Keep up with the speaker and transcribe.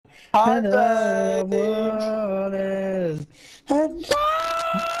And I wanted.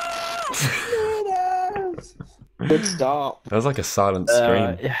 Good start. That was like a silent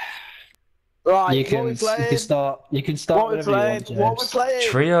scream. Yeah. Right, You can start. You can start What we're whenever you playing? want, James. What we're playing?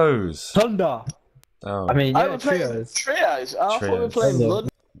 Trios. Thunder. Oh. I mean, Oh, yeah, we're playing trios. Trios. Oh, I thought we were Trios. playing Thunder. London.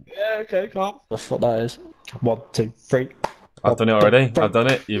 Yeah, okay, calm. That's what that is. 1, 2, 3. I've done it already. I've done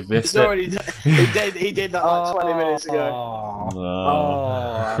it. You've missed He's it. already he did that like 20 minutes ago.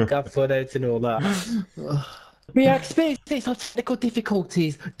 Oh, I got put out and all that. We are experiencing some technical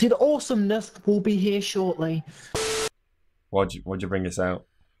difficulties. The awesomeness will be here shortly. Why'd you bring this out?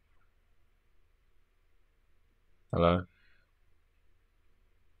 Hello?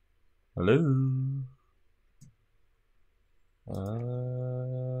 Hello?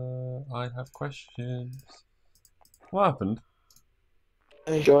 I have questions. What happened?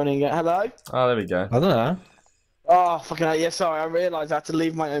 Joining it. Hello? Oh, there we go. I don't know. Oh, fucking hell. Yeah, sorry. I realised I had to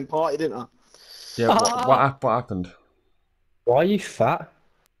leave my own party, didn't I? Yeah, what happened? Why are you fat?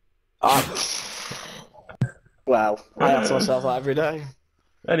 Well, I ask myself that every day.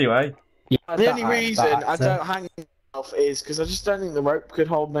 Anyway. The only reason I don't hang myself is because I just don't think the rope could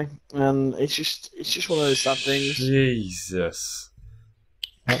hold me, and it's just one of those sad things. Jesus.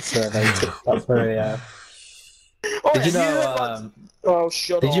 That's very. Oh, Did you yeah, know? Oh,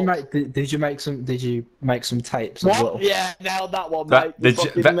 shut Did up. you make some tapes as What? well? Yeah, nailed that one, mate. That, You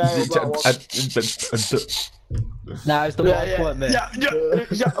fucking nailed that one. No, it's the one, mate.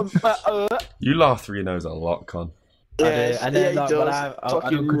 You laugh through your nose a lot, Con. I do, Yeah, and then yeah, like, when I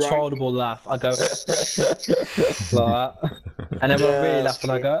do a controllable laugh, I go like that, and then when I really laugh,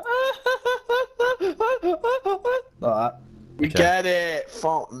 and I go like that. You get it?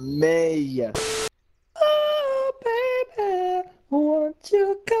 Fuck me. Oh baby, won't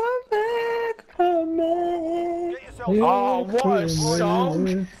you come back for me? Oh, what a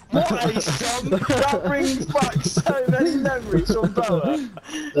song! What a song! That brings back so many memories from Boa.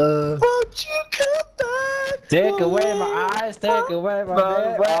 Won't you come back? Take away my eyes, take away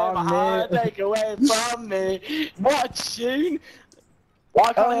my head, take away from me. What a tune!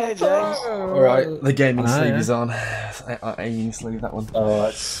 Why can't I hear James? Alright, the gaming sleeve yeah. is on. Aiming sleeve, that one. Oh,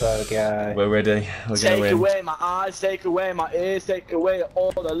 it's so gay. We're ready. We're Take going to win. away my eyes, take away my ears, take away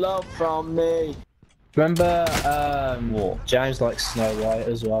all the love from me. Remember, What? James likes Snow White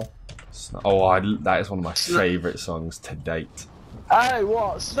as well. Oh, that is one of my favourite songs to date. Oh,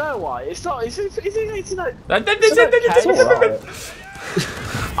 what? Snow White? It's not. Is it 89? I don't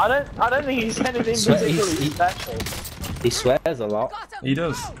think he's anything particularly special. He swears a lot. He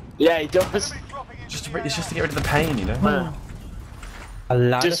does. Yeah, he does. It's just to get rid of the pain, you know. A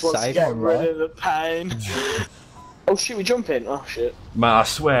lot Just of wants to safe get on, rid right? of the pain. Oh shit, we jump in. Oh shit. Man, I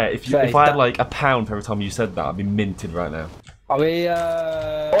swear, if I had like £1 for every time you said that, I'd be minted right now. Are we?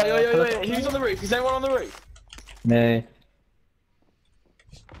 Wait. Who's on the roof? Is anyone on the roof? Me.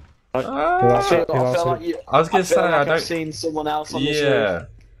 I feel like you. I was gonna say like I I've don't. seen someone else on this roof. Yeah,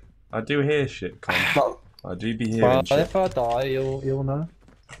 I do hear shit. Con. I do be hearing Well, shit. if I die, you'll know.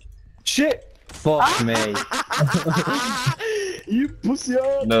 Shit! Fuck me. You pussy.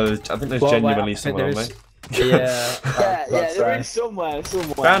 No, I think there's Well, genuinely wait, someone on me. Yeah. Yeah, there is somewhere.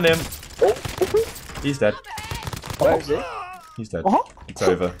 Found him. He's dead. Where is he? He's dead. Uh-huh. It's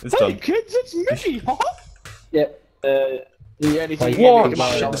over. It's Hey done. kids, it's me. Yeah. The only thing Wait, What? you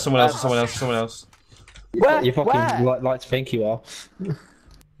Shit, can there's someone else. There's someone else. Where? You fucking Where? like to think you are.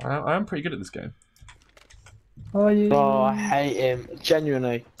 I am pretty good at this game. Are you? Oh, I hate him.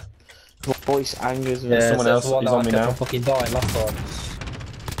 Genuinely. My voice angers me. Yeah, someone else, He's he's on me now. I fucking dying last time.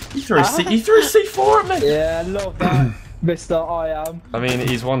 He threw a C4 at me. Yeah, I love that, Mr. I am. I mean,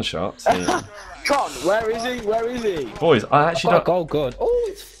 he's one shot. So, yeah. Con, where is he? Where is he? Boys, I actually Got a don't. gold gun. Oh,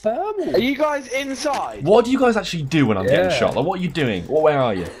 it's thermal. Are you guys inside? What do you guys actually do when I'm getting Yeah. shot? Like, what are you doing? Where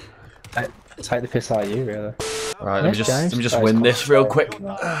are you? Take the piss out of you, really. Right, let me James. just win this real quick.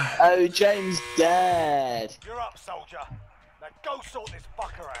 Oh, James dead. You're up, soldier. Now go sort this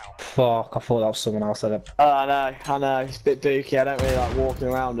fucker out. Fuck, I thought that was someone else. Oh, I know. It's a bit dookie. I don't really like walking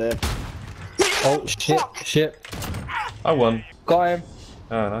around here. Oh, shit. I won. Got him,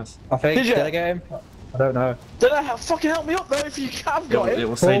 Oh, nice. I think. Did you? Did I get him? I don't know. Don't know how fucking help me up though if you have got It him.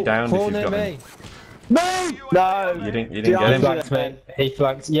 will say down if Fall you've near got him. me. No. You didn't Yeah, get He him. flanked me. He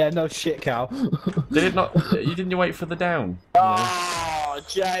flanked. Yeah, no shit, Cal. Did it not? You didn't wait for the down? Oh,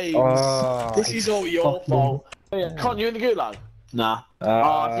 James. Oh, This is all your fault. Oh, yeah. Con, you in the gulag? Nah.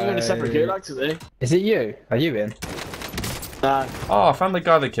 I think you're in a separate gulag today. Is it you? Are you in? Nah. Oh, I found the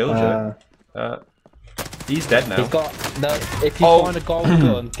guy that killed you. He's dead now. He's got no. If you Oh. find a gold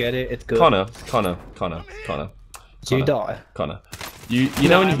gun, get it. It's good. Connor. Do you die? Connor. You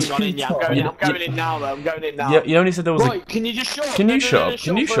know when I'm going in now, I'm going in now, though. I'm going in now. Yeah, you only said there was Right, can you just shut up? Can you shut up?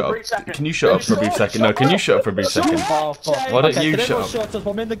 Can you shut up? Can you shut up for a brief second? No, can you shut up for a brief second? Oh, fuck. Why don't Okay, you can shut everyone up? shut up?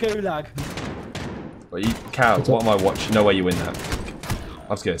 I'm in the gulag. Well, Cal, what am I watching? No way you win that.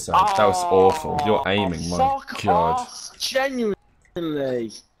 I was gonna say that was awful. You're aiming, my fuck god. Off, genuinely.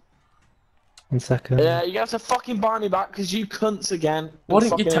 1 second. Yeah, you have to fucking buy me back because you cunts again. Why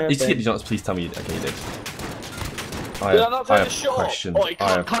didn't you? Fucking Did you not please tell me? Okay, you did. I Did I not tell you have to shut up? questions. Oh, you I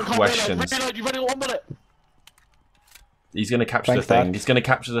have can't questions. reload, you've only got 1 minute. He's gonna capture Thanks, the thing. Dad. He's gonna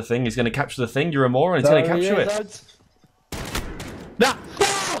capture the thing. He's gonna capture the thing. You're a moron. He's gonna capture it. Nah.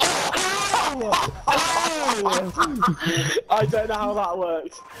 I don't know how that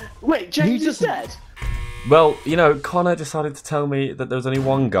works. Wait, James just said. Well, you know, Connor decided to tell me that there was only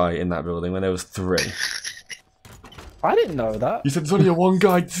one guy in that building when there was 3. I didn't know that. You said there's only one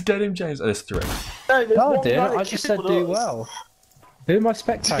guy. Just get him, James. Oh, there's 3. No, there's Oh one dear, guy I that just said killed do us. well. Who am I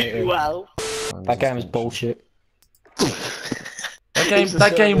spectating? Do well. That game is bullshit.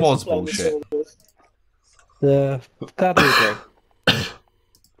 That game was bullshit. Yeah, glad we agree.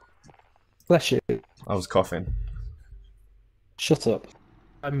 Bless you. I was coughing. Shut up.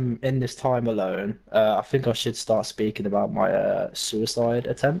 I'm in this time alone. I think I should start speaking about my suicide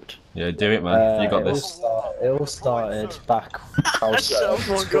attempt. Yeah, do it, man. You got it this. It all started back. I was, Shut the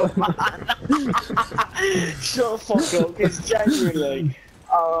fuck up, man. Shut the fuck up, because genuinely.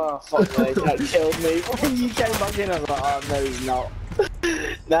 Oh, fuck me, that killed me. When you came back in, I was like, oh, no, he's not.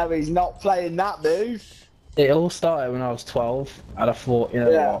 No, he's not playing that move. It all started when I was 12, and I thought, you know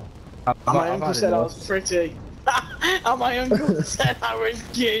Yeah. what? And my uncle said I was pretty. And my uncle said I was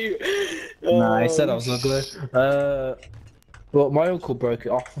cute. Nah, he said I was ugly. Well, my uncle broke it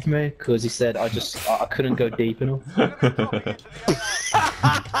off with me because he said I couldn't go deep enough.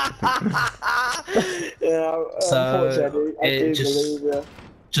 Yeah, So, unfortunately, I do believe you.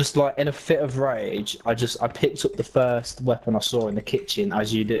 Just like in a fit of rage, I picked up the first weapon I saw in the kitchen,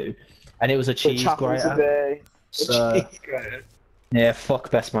 as you do, and it was a cheese grater. So, yeah, fuck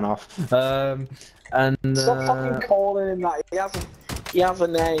best man off. And stop fucking calling him that. He has a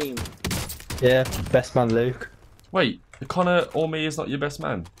name. Yeah, best man Luke. Wait, Connor or me is not your best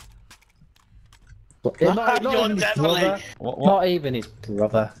man? Not You're even his definitely. brother. What? Not even his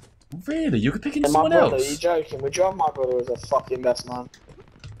brother. Really? You could pick in My someone brother, else? you joking? Would you have my brother as a fucking best man?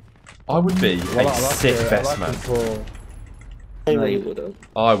 I would be Well, a sick best man. No, you wouldn't.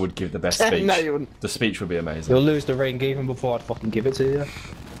 I would give the best speech. No, you wouldn't. The speech would be amazing. You'll lose the ring even before I'd fucking give it to you.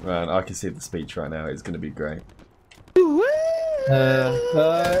 Man, I can see the speech right now. It's going to be great. Never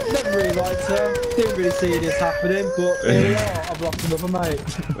really liked her. Didn't really see this happening, but here we are. I've lost another mate.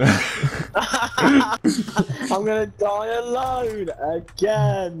 I'm gonna die alone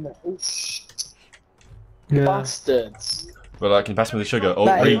again. Yeah. Bastards. Well, can you pass me the sugar? Oh,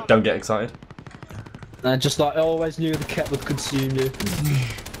 Mate. Reed, don't get excited. And just like I always knew the cat would consume you.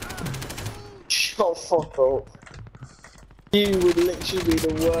 Shut the fuck up. You would literally be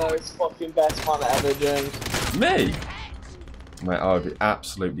the worst fucking best man ever, James. Me? Mate, I would be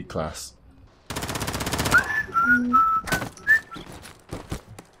absolutely class.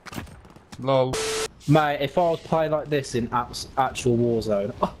 Lol. Mate, if I was playing like this in actual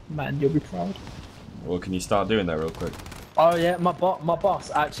Warzone, oh man, you'll be proud. Well, can you start doing that real quick? Oh yeah, my boss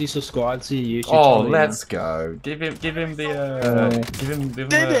actually subscribed to your YouTube Oh, channel, let's go. Give him the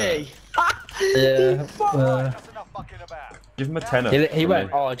Did he? Yeah. That's enough fucking about. give him a tenner. He from went,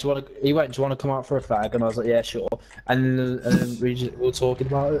 me. oh, do you want to come out for a fag? And I was like, yeah, sure. And then we were talking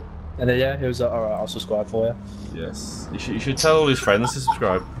about it. And then yeah, he was like, all right, I'll subscribe for you. Yes. You should tell all his friends to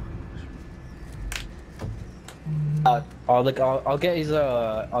subscribe. I'll get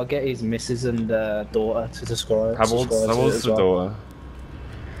his missus and daughter to subscribe. How old's the daughter?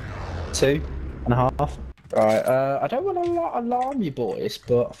 2.5. Right. I don't want to alarm you boys,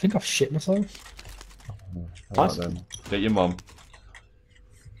 but I think I've shit myself. Alright then. Get your mum.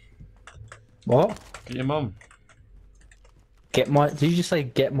 What? Get your mum. Did you just say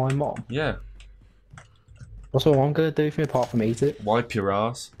get my mom? Yeah. That's all I'm gonna do for me apart from eat it. Wipe your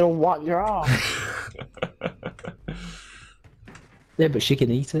ass. Don't wipe your ass. Yeah, but she can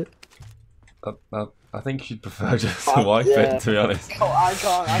eat it. I think she'd prefer just to wipe it, to be honest. I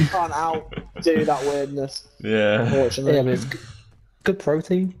can't outdo that weirdness. Yeah. Unfortunately. Yeah, but it's good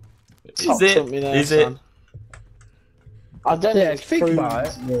protein. Is it? I don't Yeah, think think about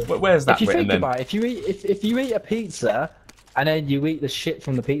it. Where's that If you written think then? about it, if you eat a pizza and then you eat the shit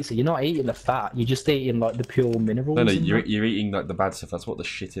from the pizza, you're not eating the fat. You're just eating like the pure minerals. No, in you're that. eating like the bad stuff. That's what the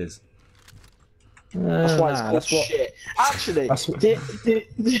shit is. That's why it's Nah, called shit. Actually, that's what-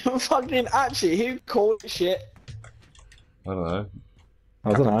 fucking actually, who called it shit? I don't know.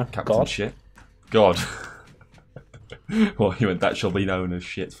 I don't know. Captain God. Shit. God. Well, you went, that shall be known as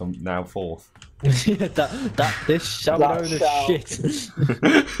shit from now forth. Yeah, this shall be known as shit.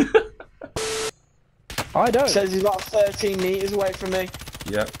 I don't. Says he's about 13 meters away from me.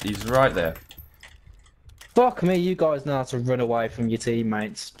 Yep, he's right there. Fuck me, you guys know how to run away from your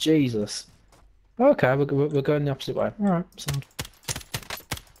teammates. Jesus. Okay, we're going the opposite way. Alright, sound.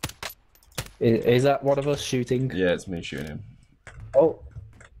 Is that one of us shooting? Yeah, it's me shooting him. Oh.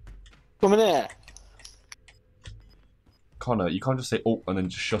 Come in here. Connor, you can't just say oh and then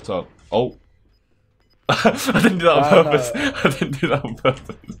just shut up. Oh. I didn't do that on purpose. No. I didn't do that on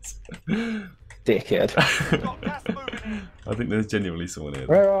purpose. Dickhead. I think there's genuinely someone here.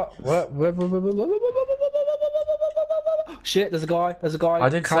 Where? Shit, there's a guy. There's a guy. I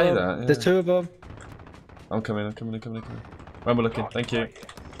did say that. Yeah. There's two of them. I'm coming. Where am I looking? Thank you.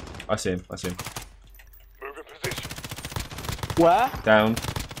 I see him. Move in position. Where? Down.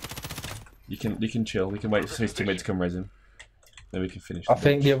 You can chill. We can wait for his teammate to come res him. Then we can finish. I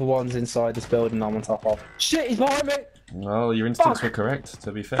think the other one's inside this building I'm on top of. Shit, he's behind me! Well, your instincts were correct,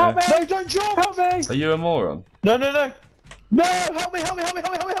 to be fair. Help me! No, don't jump! Help me! Are you a moron? No! No! Help me!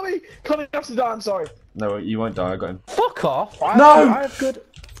 Connor, you have to die, I'm sorry. No, you won't die. I got him. Fuck off! No! I have good.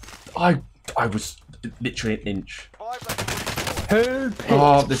 I was literally an inch. Who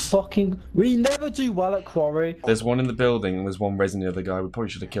picked fucking... We never do well at Quarry. There's one in the building and there's one resing the other guy. We probably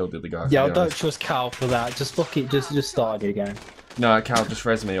should have killed the other guy. Yeah, I don't trust Cal for that. Just fuck it. Just start it again. No, Cal, just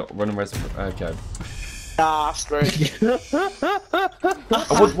res me. Run and res me. Okay. Ah, screw it.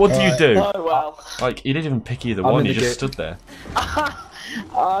 What do you do? Oh, well. Like, you didn't even pick either one. You just stood there.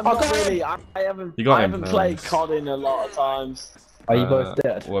 Not really. I haven't played COD in a lot of times. Are you both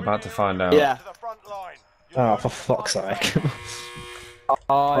dead? We're about to find out. Yeah. Oh, for fuck's sake.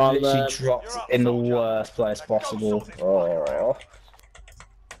 I literally dropped in the worst place possible. Oh.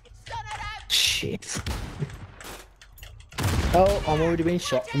 Shit. Oh, I'm already being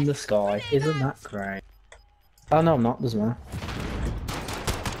shot from the sky. Isn't that great? Oh no, I'm not. Doesn't matter.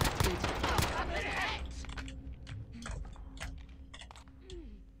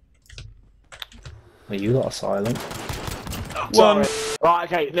 Well, you lot are silent. Sorry.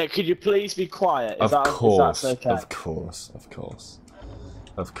 Right, okay, Nick, could you please be quiet? Of course. Okay? Of course. Do you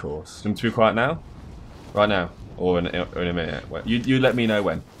want to be quiet now? Right now? Or in a minute? You let me know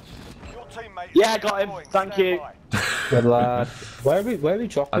when. Yeah, I got him. Thank you. Good lad. Where are we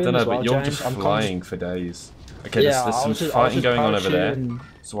dropping? I don't know, but you're James? just flying for days. Okay, yeah, there's some fighting going on over there.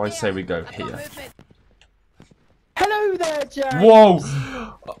 So I say we go here. Hello there, James! Whoa!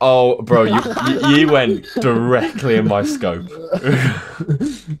 Oh, bro, you went directly in my scope.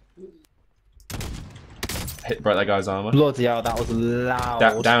 Broke that guy's armor. Bloody hell, that was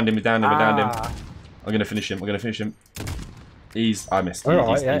loud. Downed him. I'm gonna finish him. I missed.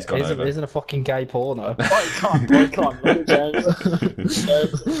 Alright, he's gone over. Isn't a fucking gay porno. I can't. Look at James.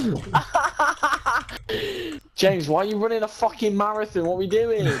 James, why are you running a fucking marathon? What are we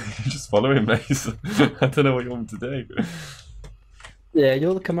doing? Just follow him, mate. I don't know what you want me to do. Yeah,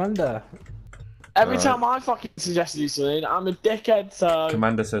 you're the commander. Every time I fucking suggest you something, I'm a dickhead, so...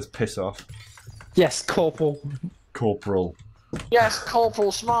 Commander says piss off. Yes, Corporal. Corporal. Yes,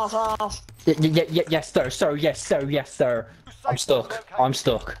 Corporal, smart ass. Yes, sir. I'm stuck.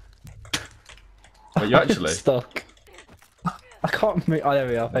 Are you actually? Stuck. I can't move. Oh, there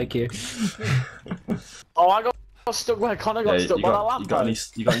we are. Thank you. Oh, I got stuck where Connor got stuck by the lamp.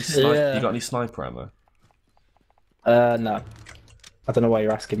 You got any sniper ammo? No. I don't know why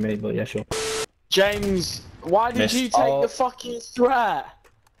you're asking me, but yeah, sure. James, why did you take the fucking threat?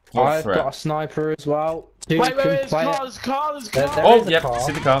 I've got a sniper as well. Wait, there's cars. Oh, yep,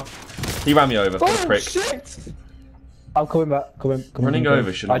 see the car. He ran me over, the prick. Shit! I'm coming back. Running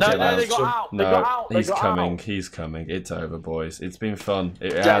over shouldn't be allowed. No, they got out. No, he's coming. It's over, boys. It's been fun.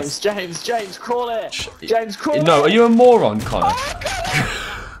 James, crawl it. James, crawl it. No, are you a moron, Connor?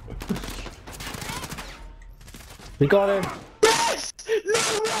 We got him. Yes!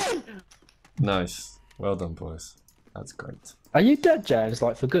 No way! Nice. Well done, boys. That's great. Are you dead, James?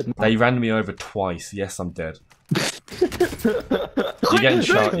 Like, for good? They ran me over twice. Yes, I'm dead. You're getting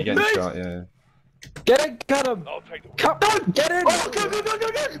shot, yeah. Get him! Come on, get him! Oh, go!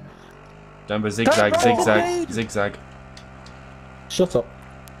 Remember, zigzag. Shut up.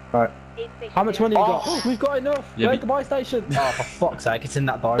 Right. How much money you got? Oh, we've got enough. Yeah, Where's the buy station? Oh, for fuck's sake, it's in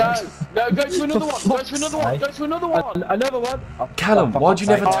that diamond. No, go to another one. Go to another one. Another one. Oh, Callum, why'd you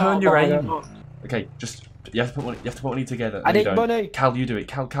never turn your aim? Okay, just you have to put money together. I need money. Cal, you do it.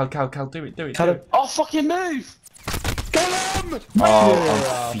 Cal, do it. Oh, fucking move!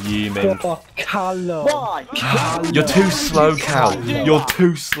 Oh, I'm fuming. Oh, Callum. Why? You're too slow, Cal. You're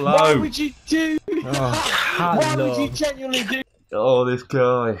too Why slow. would you do? Why would you genuinely do? Oh, this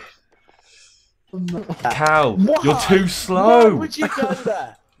guy. Cal, Why? you're too Why slow. would you go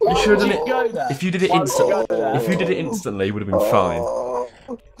there? You should have Why done would you go there? it. If you did it Why would you instantly, go there? if you did it instantly, it would have been fine.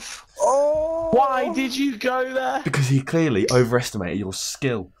 Why did you go there? Because he clearly overestimated your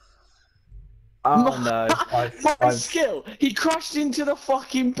skill. Oh no. My skill. He crashed into the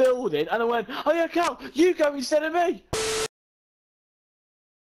fucking building, and I went, "Oh yeah, Cal, you go instead of me."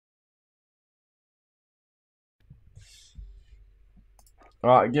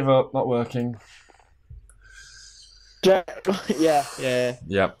 Alright, give up. Not working. Yeah.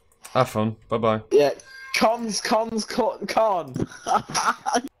 Yep. Have fun. Bye bye. Yeah. Con.